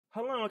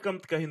Hello and welcome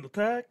to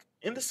KahindoTech.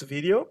 In this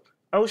video,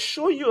 I will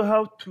show you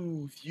how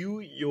to view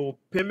your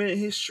payment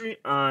history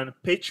on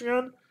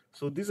Patreon.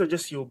 So these are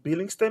just your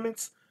billing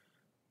statements.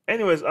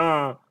 Anyways,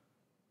 to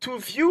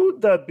view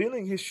the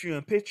billing history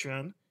on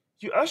Patreon,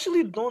 you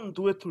actually don't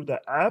do it through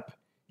the app.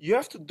 You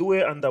have to do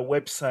it on the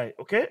website,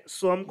 okay?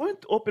 So I'm going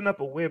to open up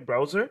a web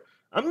browser.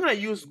 I'm gonna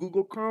use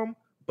Google Chrome,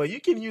 but you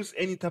can use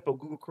any type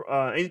of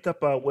any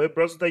type of web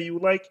browser that you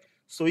like.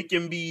 So it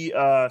can be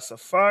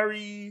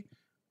Safari,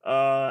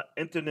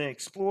 Internet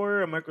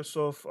Explorer, uh,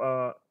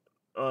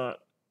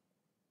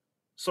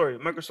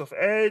 Microsoft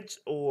Edge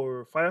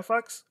or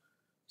Firefox.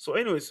 So,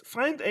 anyways,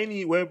 find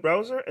any web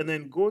browser and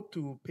then go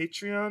to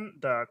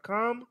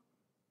patreon.com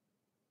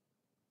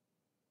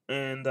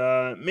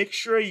and make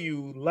sure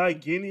you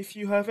log in if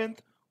you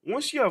haven't.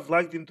 Once you have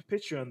logged into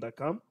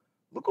patreon.com,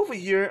 look over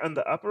here on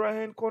the upper right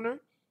hand corner.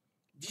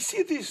 Do you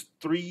see these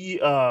three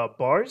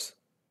bars?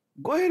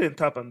 Go ahead and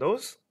tap on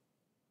those.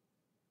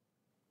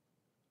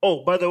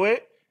 Oh, by the way,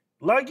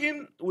 log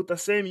in with the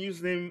same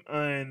username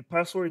and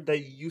password that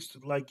you used to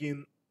log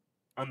in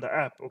on the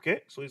app,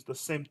 okay? So it's the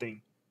same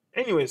thing.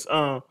 Anyways,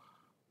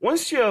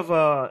 once you have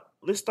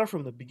let's start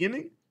from the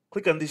beginning.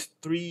 Click on these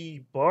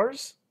three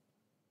bars,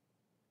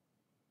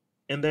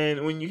 and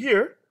then when you're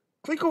here,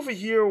 click over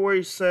here where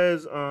it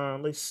says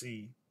let's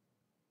see,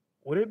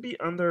 would it be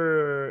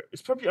under,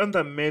 it's probably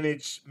under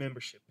manage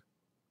membership.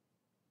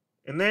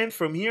 And then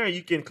from here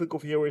you can click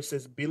over here where it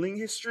says billing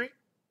history.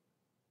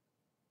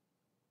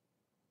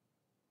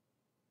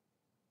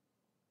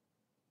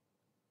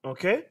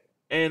 Okay,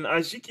 and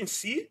as you can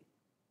see,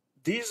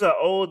 these are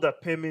all the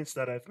payments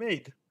that I've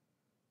made.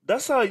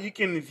 That's how you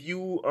can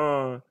view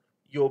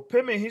your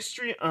payment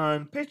history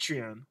on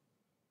Patreon.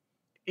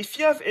 If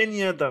you have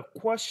any other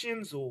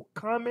questions or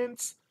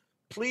comments,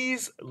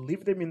 please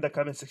leave them in the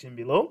comment section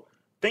below.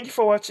 Thank you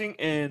for watching,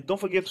 and don't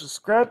forget to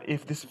subscribe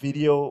if this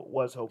video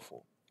was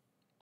helpful.